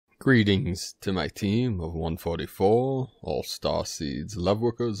Greetings to my team of 144, all Starseeds,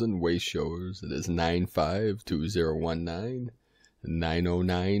 Lightworkers, and Wayshowers. It is 9/5/2019,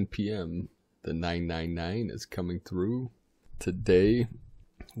 9:09 p.m. The 999 is coming through. Today,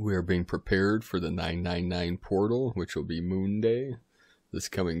 we are being prepared for the 999 portal, which will be Moon Day. This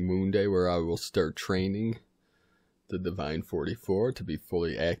coming Moon Day, where I will start training the Divine 44 to be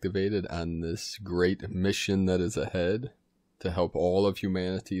fully activated on this great mission that is ahead, to help all of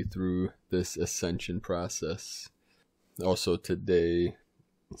humanity through this ascension process. Also today,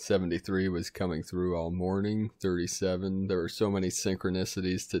 73 was coming through all morning, 37. There were so many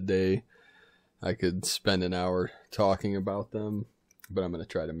synchronicities today. I could spend an hour talking about them, but I'm going to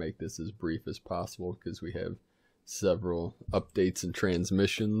try to make this as brief as possible because we have several updates and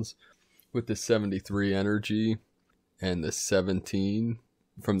transmissions. With the 73 energy and the 17,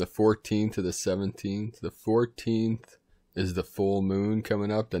 from the 14th to the 17th, the 14th is the full moon coming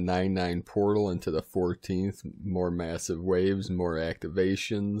up, the 9-9 portal into the 14th, more massive waves, more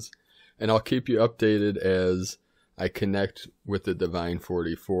activations, and I'll keep you updated as I connect with the Divine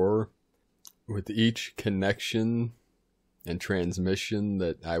 44. With each connection and transmission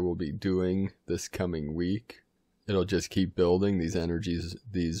that I will be doing this coming week, it'll just keep building. These energies,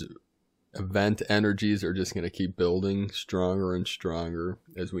 these event energies are just going to keep building stronger and stronger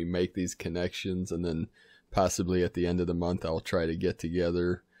as we make these connections, and then possibly at the end of the month, I'll try to get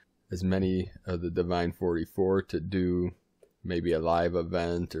together as many of the Divine 44 to do maybe a live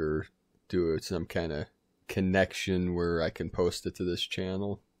event or do some kind of connection where I can post it to this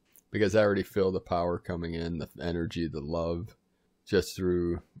channel. Because I already feel the power coming in, the energy, the love, just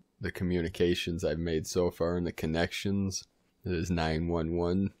through the communications I've made so far and the connections. It is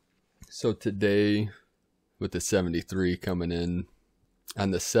 911. So today, with the 73 coming in,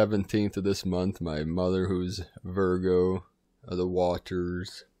 on the 17th of this month, my mother, who's Virgo of the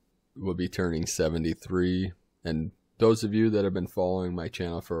waters, will be turning 73. And those of you that have been following my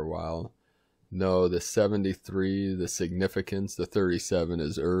channel for a while know the 73, the significance. The 37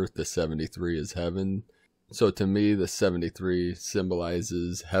 is earth, the 73 is heaven. So to me, the 73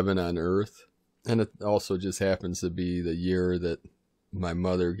 symbolizes heaven on earth. And it also just happens to be the year that my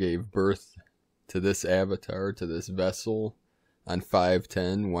mother gave birth to this avatar, to this vessel, on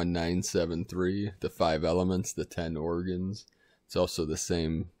 5/10/1973, the 5 elements, the 10 organs. It's also the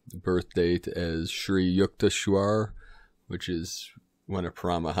same birth date as Sri Yukteswar, which is one of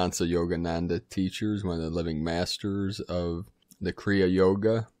Paramahansa Yogananda teachers, one of the living masters of the Kriya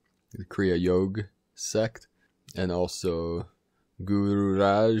Yoga, the Kriya Yoga sect, and also Guru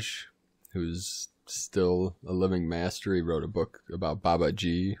Raj, who's still a living master. He wrote a book about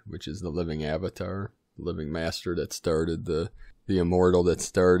Babaji, which is the living avatar, the living master that started the immortal that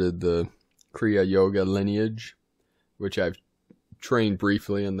started the Kriya Yoga lineage, which I've trained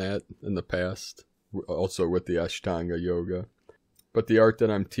briefly in that in the past, also with the Ashtanga Yoga. But the art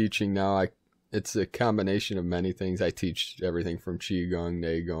that I'm teaching now, it's a combination of many things. I teach everything from Qigong,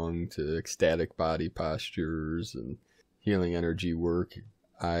 Neigong, to ecstatic body postures and healing energy work.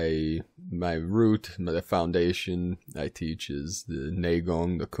 The foundation I teach is the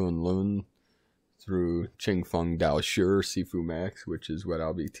Neigong, the Kunlun, through Qing Feng Dao Shi, Sifu Max, which is what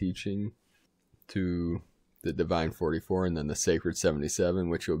I'll be teaching, to the Divine 44, and then the Sacred 77,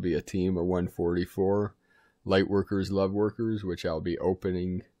 which will be a team of 144 Lightworkers, Loveworkers, which I'll be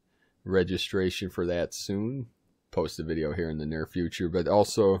opening registration for that soon. Post a video here in the near future, but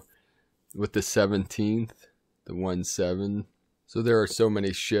also with the 17th, the 1-7. So there are so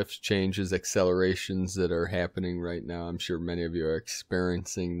many shifts, changes, accelerations that are happening right now. I'm sure many of you are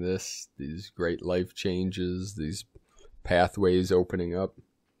experiencing this, these great life changes, these pathways opening up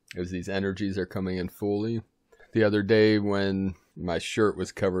as these energies are coming in fully. The other day when my shirt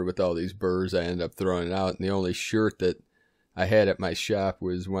was covered with all these burrs, I ended up throwing it out. And the only shirt that I had at my shop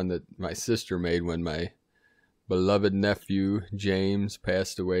was one that my sister made when my beloved nephew, James,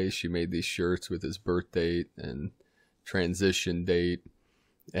 passed away. She made these shirts with his birth date and transition date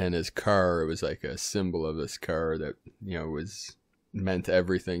and his car. It was like a symbol of his car that, you know, meant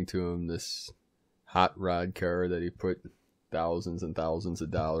everything to him. This hot rod car that he put thousands and thousands of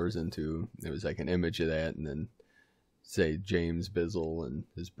dollars into. It was like an image of that, and then say James Bizzle and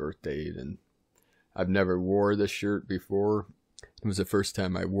his birth date. And I've never wore this shirt before. It was the first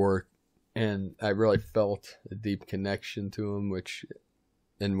time I wore it, and I really felt a deep connection to him, which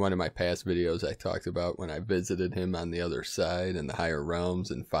in one of my past videos I talked about when I visited him on the other side in the higher realms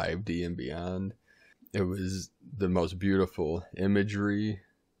in 5D and beyond. It was the most beautiful imagery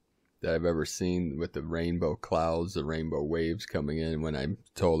that I've ever seen, with the rainbow clouds, the rainbow waves coming in, when I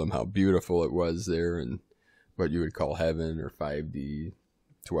told him how beautiful it was there and what you would call heaven or 5D,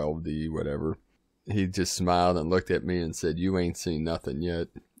 12D, whatever. He just smiled and looked at me and said, "You ain't seen nothing yet."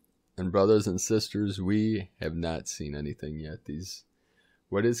 And brothers and sisters, we have not seen anything yet.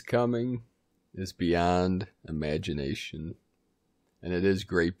 What is coming is beyond imagination. And it is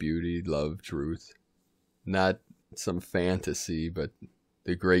great beauty, love, truth. Not some fantasy, but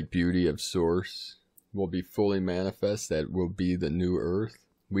the great beauty of Source will be fully manifest. That will be the new earth.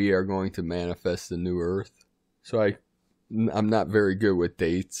 We are going to manifest the new earth. So I'm not very good with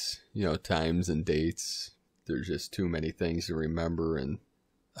dates, times and dates. There's just too many things to remember. And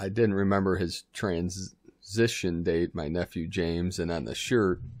I didn't remember his transition date, my nephew James, and on the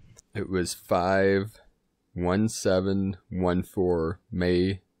shirt, it was 5/17/14,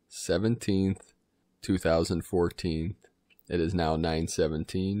 May 17th, 2014. It is now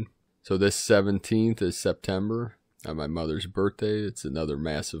 9/17. So this 17th is September, on my mother's birthday. It's another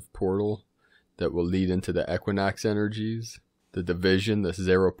massive portal that will lead into the equinox energies, the division, the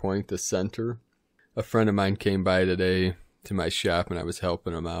 0 point, the center. A friend of mine came by today to my shop, and I was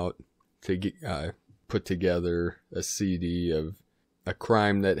helping him out to put together a CD of a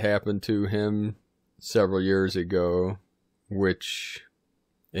crime that happened to him several years ago, which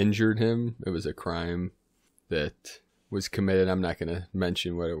injured him. It was a crime that was committed. I'm not going to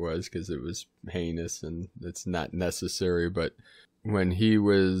mention what it was because it was heinous and it's not necessary. But when he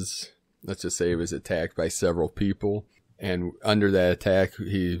was, let's just say he was attacked by several people, and under that attack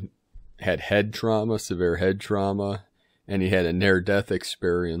he had head trauma, severe head trauma, and he had a near-death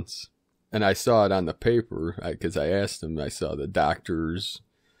experience. And I saw it on the paper because I asked him. I saw the doctor's,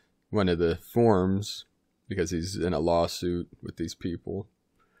 one of the forms, because he's in a lawsuit with these people,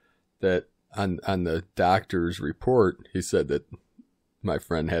 that on the doctor's report, he said that my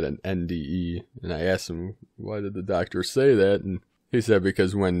friend had an NDE. And I asked him, why did the doctor say that? And he said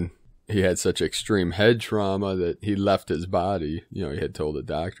because when he had such extreme head trauma that he left his body, he had told the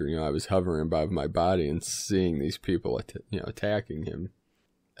doctor, I was hovering above my body and seeing these people, attacking him.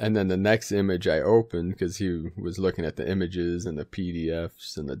 And then the next image I opened, because he was looking at the images and the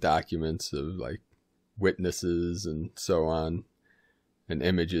PDFs and the documents of like witnesses and so on, and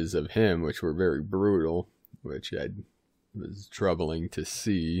images of him, which were very brutal, which was troubling to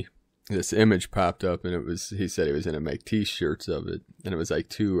see. This image popped up, and he said he was going to make t-shirts of it. And it was like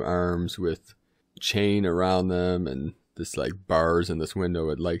 2 arms with chain around them and this like bars in this window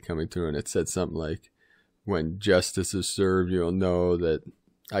with light coming through. And it said something like, when justice is served, you'll know that,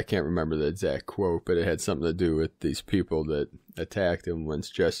 I can't remember the exact quote, but it had something to do with these people that attacked him. Once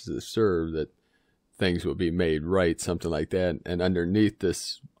justice is served, that things will be made right, something like that. And underneath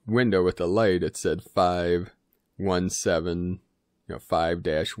this window with the light, it said 5/17,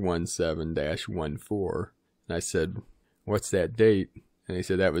 5-17-14. And I said, what's that date? And he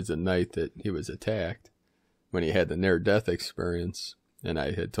said that was the night that he was attacked, when he had the near-death experience. And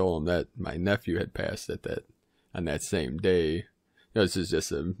I had told him that my nephew had passed on that same day. This is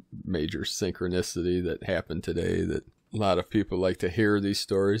just a major synchronicity that happened today, that a lot of people like to hear these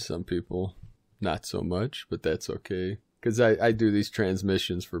stories. Some people not so much, but that's okay. Because I do these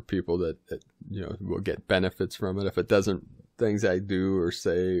transmissions for people that will get benefits from it. If it doesn't, things I do or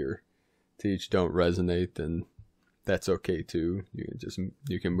say or teach don't resonate, then that's okay too.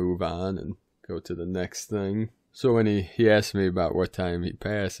 You can move on and go to the next thing. So when he asked me about what time he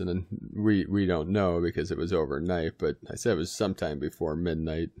passed, and then we don't know because it was overnight, but I said it was sometime before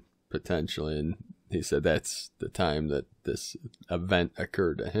midnight, potentially, and he said that's the time that this event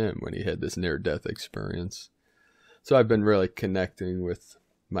occurred to him, when he had this near-death experience. So I've been really connecting with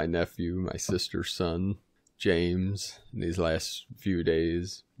my nephew, my sister's son, James, in these last few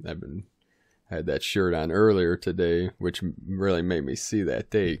days. I had that shirt on earlier today, which really made me see that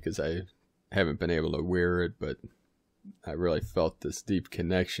date, because I haven't been able to wear it, but I really felt this deep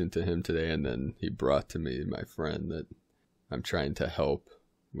connection to him today. And then he brought to me my friend that I'm trying to help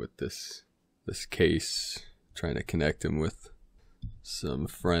with this case, trying to connect him with some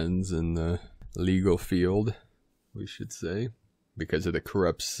friends in the legal field, we should say. Because of the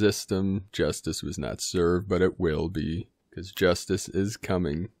corrupt system, justice was not served, but it will be, because justice is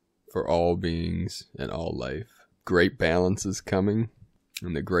coming for all beings and all life. Great balance is coming,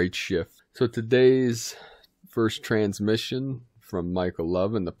 and the great shift. So today's first transmission from Michael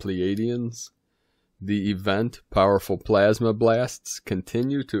Love and the Pleiadians. The event, powerful plasma blasts,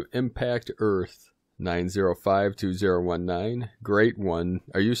 continue to impact Earth. 9052019. Great one.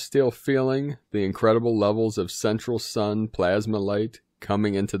 Are you still feeling the incredible levels of central sun plasma light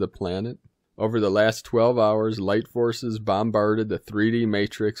coming into the planet? Over the last 12 hours, light forces bombarded the 3D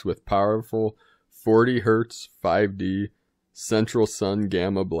matrix with powerful 40 Hz 5D central sun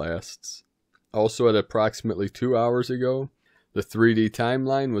gamma blasts. Also at approximately 2 hours ago, The 3D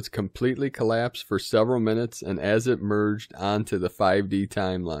timeline was completely collapsed for several minutes and as it merged onto the 5D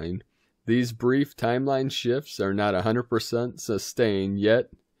timeline. These brief timeline shifts are not 100% sustained yet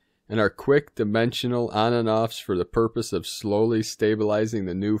and are quick dimensional on and offs for the purpose of slowly stabilizing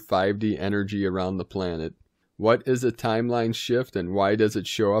the new 5D energy around the planet. What is a timeline shift and why does it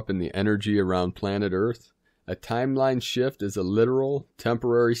show up in the energy around planet Earth? A timeline shift is a literal,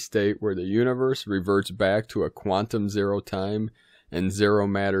 temporary state where the universe reverts back to a quantum zero time and zero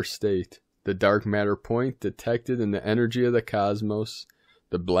matter state. The dark matter point detected in the energy of the cosmos,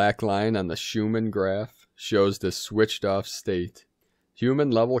 the black line on the Schumann graph, shows this switched off state.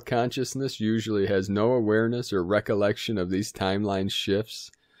 Human level consciousness usually has no awareness or recollection of these timeline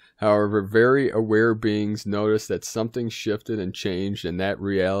shifts. However, very aware beings notice that something shifted and changed and that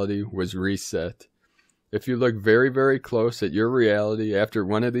reality was reset. If you look very, very close at your reality after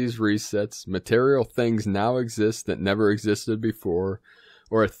one of these resets, material things now exist that never existed before,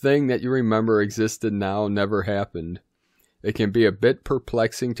 or a thing that you remember existed now never happened. It can be a bit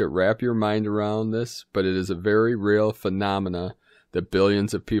perplexing to wrap your mind around this, but it is a very real phenomena that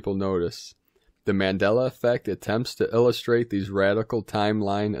billions of people notice. The Mandela effect attempts to illustrate these radical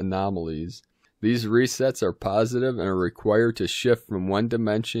timeline anomalies. These resets are positive and are required to shift from one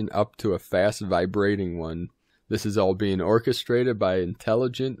dimension up to a fast vibrating one. This is all being orchestrated by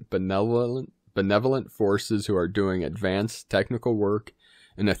intelligent, benevolent forces who are doing advanced technical work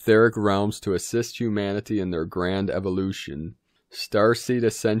in etheric realms to assist humanity in their grand evolution. Starseed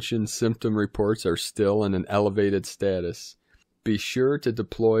Ascension symptom reports are still in an elevated status. Be sure to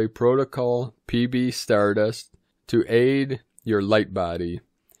deploy Protocol PB Stardust to aid your light body.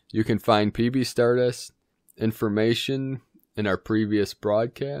 You can find PB Stardust information in our previous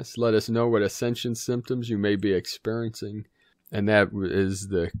broadcast. Let us know what Ascension symptoms you may be experiencing. And that is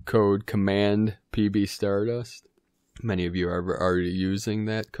the code Command PB Stardust. Many of you are already using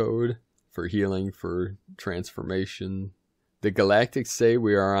that code for healing, for transformation. The Galactics say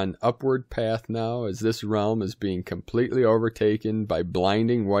we are on upward path now as this realm is being completely overtaken by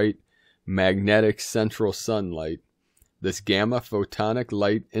blinding white magnetic central sunlight. This gamma photonic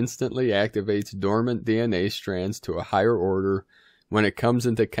light instantly activates dormant DNA strands to a higher order when it comes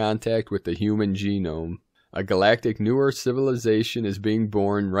into contact with the human genome. A galactic New Earth civilization is being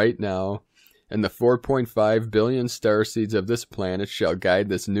born right now, and the 4.5 billion starseeds of this planet shall guide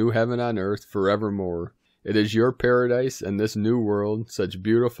this new heaven on earth forevermore. It is your paradise and this new world. Such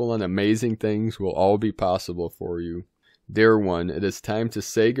beautiful and amazing things will all be possible for you. Dear one, it is time to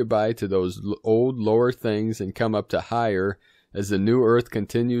say goodbye to those old lower things and come up to higher as the new earth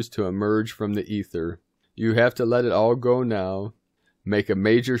continues to emerge from the ether. You have to let it all go now. Make a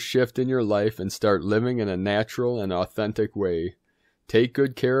major shift in your life and start living in a natural and authentic way. Take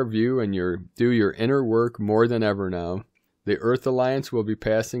good care of you and do your inner work more than ever now. The Earth Alliance will be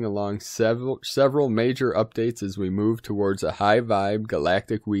passing along several major updates as we move towards a high-vibe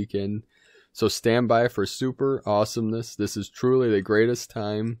galactic weekend. So stand by for super awesomeness. This is truly the greatest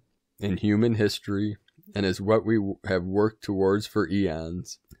time in human history and is what we have worked towards for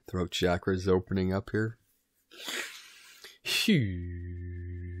eons. Throat chakra is opening up here.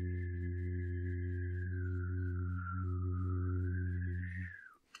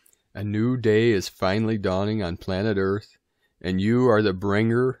 A new day is finally dawning on planet Earth, and you are the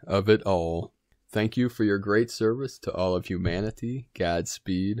bringer of it all. Thank you for your great service to all of humanity.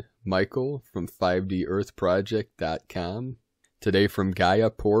 Godspeed. Michael from 5DEarthProject.com. Today from Gaia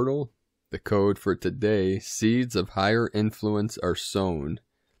Portal. The code for today, seeds of higher influence are sown.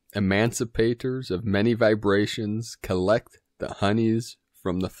 Emancipators of many vibrations collect the honeys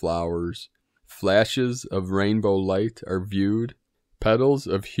from the flowers. Flashes of rainbow light are viewed. Petals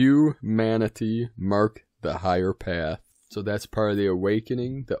of humanity mark the higher path. So that's part of the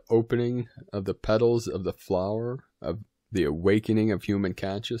awakening, the opening of the petals of the flower, of the awakening of human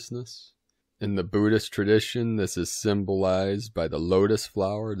consciousness. In the Buddhist tradition, this is symbolized by the lotus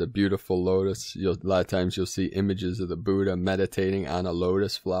flower, the beautiful lotus. A lot of times you'll see images of the Buddha meditating on a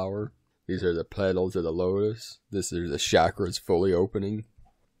lotus flower. These are the petals of the lotus. This is the chakras fully opening.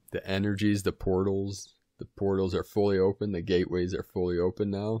 The energies, the portals are fully open. The gateways are fully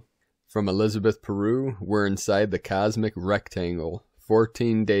open now. From Elizabeth, Peru, we're inside the cosmic rectangle.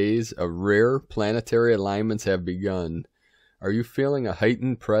 14 days of rare planetary alignments have begun. Are you feeling a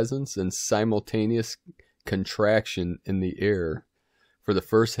heightened presence and simultaneous contraction in the air? For the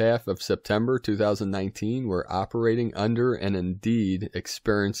first half of September 2019, we're operating under and indeed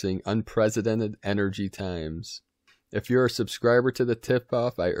experiencing unprecedented energy times. If you're a subscriber to the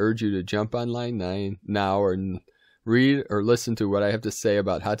tip-off, I urge you to jump online now and read or listen to what I have to say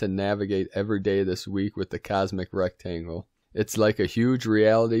about how to navigate every day this week with the cosmic rectangle. It's like a huge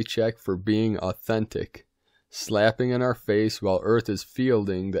reality check for being authentic, slapping in our face while Earth is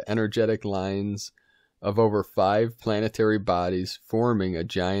fielding the energetic lines of over 5 planetary bodies forming a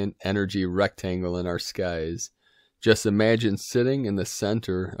giant energy rectangle in our skies. Just imagine sitting in the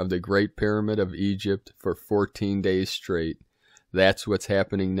center of the Great Pyramid of Egypt for 14 days straight. That's what's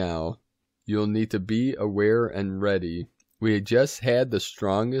happening now. You'll need to be aware and ready. We had just had the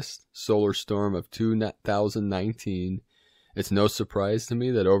strongest solar storm of 2019. It's no surprise to me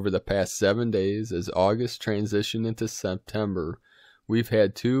that over the past 7 days, as August transitioned into September, we've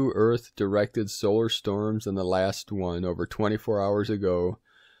had 2 Earth-directed solar storms, and the last one, over 24 hours ago,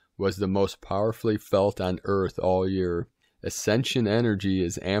 was the most powerfully felt on Earth all year. Ascension energy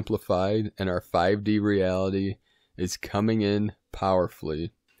is amplified, and our 5D reality is coming in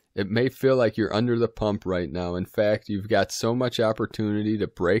powerfully. It may feel like you're under the pump right now. In fact, you've got so much opportunity to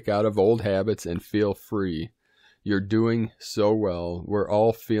break out of old habits and feel free. You're doing so well. We're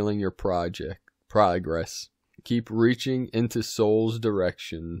all feeling your progress. Keep reaching into soul's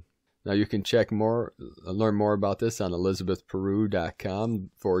direction. Now you can learn more about this on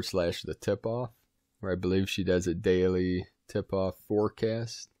elizabethperu.com/the tip-off, where I believe she does a daily tip-off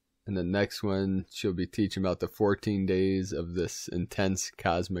forecast. And the next one, she'll be teaching about the 14 days of this intense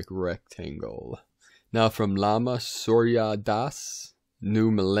cosmic rectangle. Now from Lama Surya Das,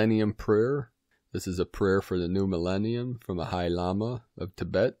 New Millennium Prayer. This is a prayer for the new millennium from a High Lama of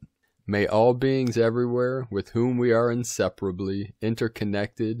Tibet. May all beings everywhere with whom we are inseparably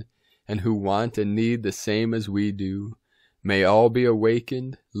interconnected and who want and need the same as we do, may all be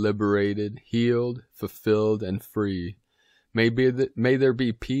awakened, liberated, healed, fulfilled, and free. May there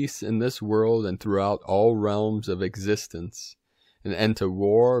be peace in this world and throughout all realms of existence, an end to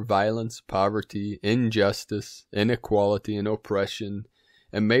war, violence, poverty, injustice, inequality, and oppression,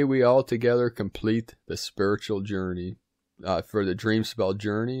 and may we all together complete the spiritual journey. For the Dream Spell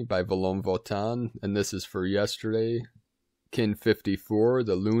Journey by Valon Votan, and this is for yesterday. Kin 54,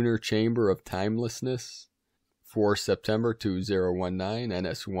 the Lunar Chamber of Timelessness, for September 2019,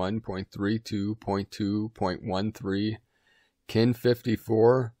 NS1.32.2.13. Kin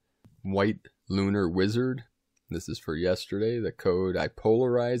 54, White Lunar Wizard. This is for yesterday. The code: I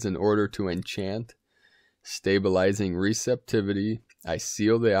polarize in order to enchant, stabilizing receptivity. I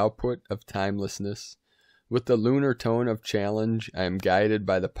seal the output of timelessness. With the lunar tone of challenge, I am guided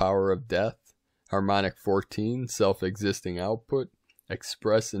by the power of death. Harmonic 14, self-existing output.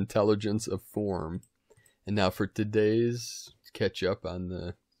 Express intelligence of form. And now for today's catch up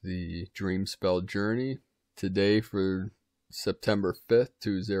on the Dream Spell Journey. Today for September 5th,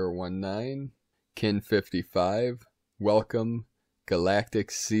 2019. Kin 55, welcome,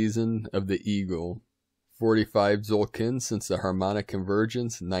 Galactic Season of the Eagle. 45 Zolkin since the Harmonic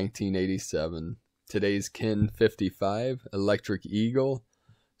Convergence, 1987. Today's Kin 55, Electric Eagle,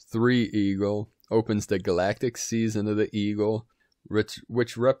 3 Eagle, opens the Galactic Season of the Eagle,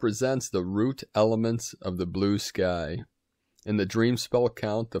 which represents the root elements of the blue sky. In the Dream Spell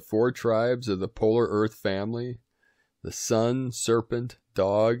count, the 4 tribes of the Polar Earth family, the Sun, Serpent,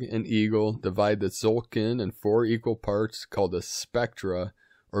 Dog, and Eagle, divide the Zolkin in 4 equal parts called the Spectra,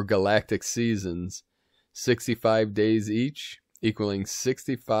 or Galactic Seasons, 65 days each, equaling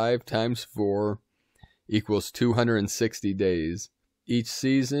 65 times 4, equals 260 days. Each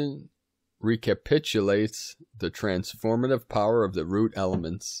season recapitulates the transformative power of the root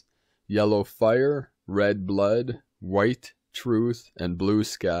elements: yellow fire, red blood, white truth, and blue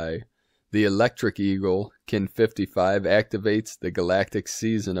sky. The Electric Eagle, Kin 55, activates the Galactic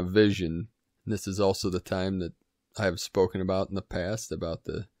Season of Vision. This is also the time that I have spoken about in the past, about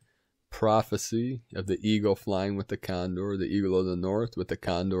the prophecy of the eagle flying with the condor, the eagle of the north with the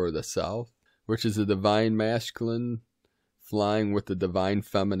condor of the south, which is the divine masculine flying with the divine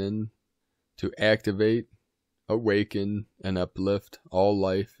feminine to activate, awaken, and uplift all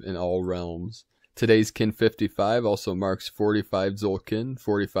life in all realms. Today's Kin 55 also marks 45 Zolkin,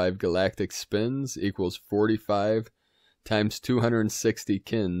 45 galactic spins equals 45 times 260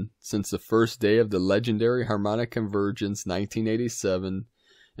 kin, since the first day of the legendary Harmonic Convergence 1987,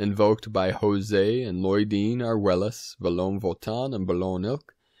 invoked by Jose and Lloydine Arguelles, Valon Votan, and Ballon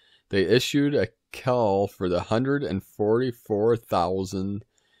Ilk. They issued a call for the 144,000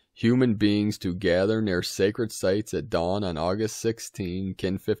 human beings to gather near sacred sites at dawn on August 16,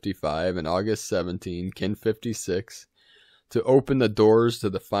 Kin 55, and August 17, Kin 56, to open the doors to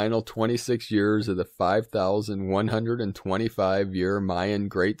the final 26 years of the 5,125-year Mayan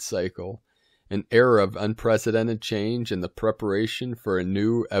Great Cycle, an era of unprecedented change and the preparation for a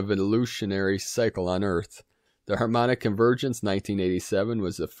new evolutionary cycle on Earth. The Harmonic Convergence 1987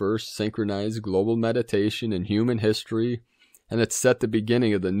 was the first synchronized global meditation in human history and it set the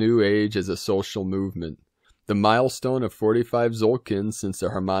beginning of the New Age as a social movement. The milestone of 45 Zolkins since the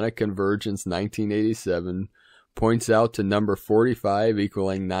Harmonic Convergence 1987 points out to number 45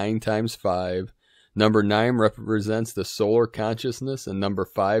 equaling 9 times 5. Number 9 represents the solar consciousness, and number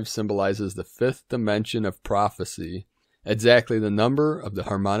 5 symbolizes the 5th dimension of prophecy. Exactly the number of the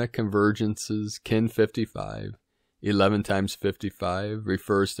Harmonic Convergence's kin 55. 11 times 55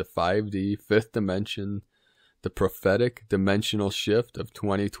 refers to 5D, 5th dimension, the prophetic dimensional shift of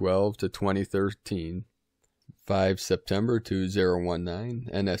 2012 to 2013. 5 September 2019,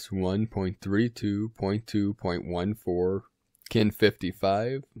 NS 1.32.2.14, kin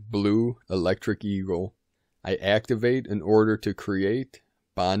 55, blue electric eagle. I activate in order to create,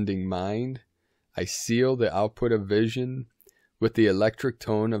 bonding mind. I seal the output of vision with the electric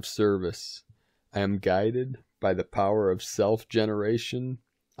tone of service. I am guided by the power of self-generation.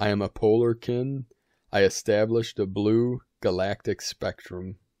 I am a polar kin. I established a blue galactic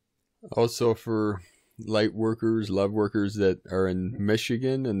spectrum. Also for Lightworkers, love workers that are in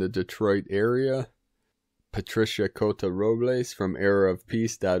Michigan and the Detroit area, Patricia Cota-Robles from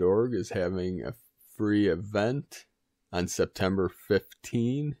eraofpeace.org is having a free event on September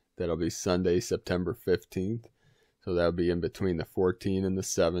 15th. That'll be Sunday, September 15th. So that'll be in between the 14th and the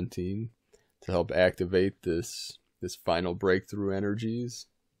 17th to help activate this final breakthrough energies.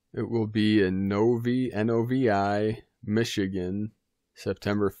 It will be in Novi, Michigan,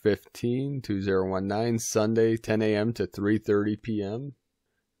 September 15, 2019, Sunday, 10 a.m. to 3:30 p.m.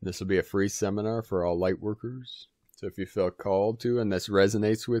 This will be a free seminar for all Lightworkers. So if you feel called to and this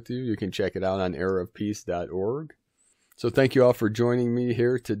resonates with you, you can check it out on eraofpeace.org. So thank you all for joining me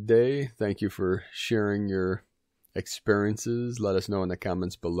here today. Thank you for sharing your experiences. Let us know in the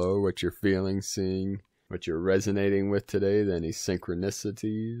comments below what you're feeling, seeing, what you're resonating with today, any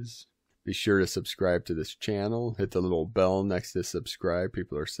synchronicities. Be sure to subscribe to this channel. Hit the little bell next to subscribe.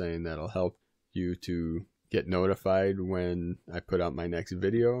 People are saying that'll help you to get notified when I put out my next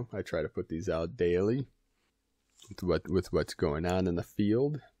video. I try to put these out daily with what's going on in the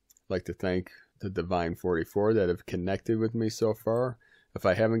field. I'd like to thank the Divine 44 that have connected with me so far. If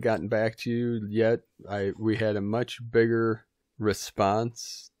I haven't gotten back to you yet, we had a much bigger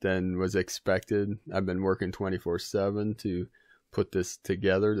response than was expected. I've been working 24/7 to put this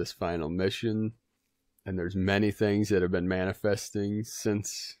together, this final mission, and there's many things that have been manifesting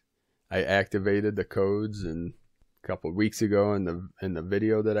since I activated the codes and a couple of weeks ago in the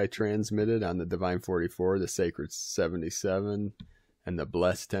video that I transmitted on the Divine 44, the Sacred 77, and the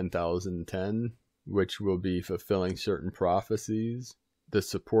Blessed 10,010, which will be fulfilling certain prophecies. The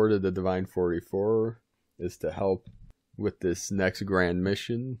support of the Divine 44 is to help with this next grand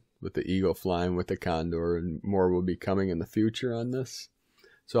mission, with the eagle flying with the condor, and more will be coming in the future on this.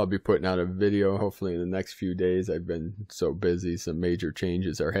 So I'll be putting out a video hopefully in the next few days. I've been so busy, some major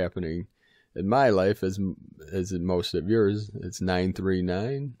changes are happening in my life as in most of yours. It's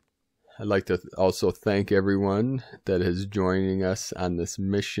 939. I'd like to also thank everyone that is joining us on this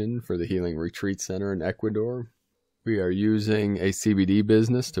mission for the Healing Retreat Center in Ecuador. We are using a CBD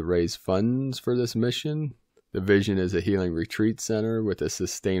business to raise funds for this mission. The vision is a healing retreat center with a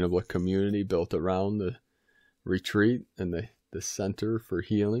sustainable community built around the retreat and the center for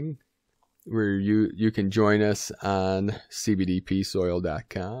healing. Where you can join us on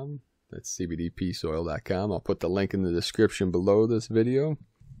cbdpeaceoil.com. That's cbdpeaceoil.com. I'll put the link in the description below this video.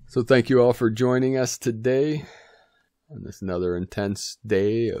 So thank you all for joining us today on this another intense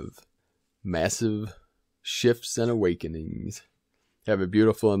day of massive shifts and awakenings. Have a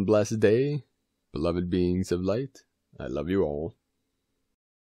beautiful and blessed day. Beloved beings of light, I love you all.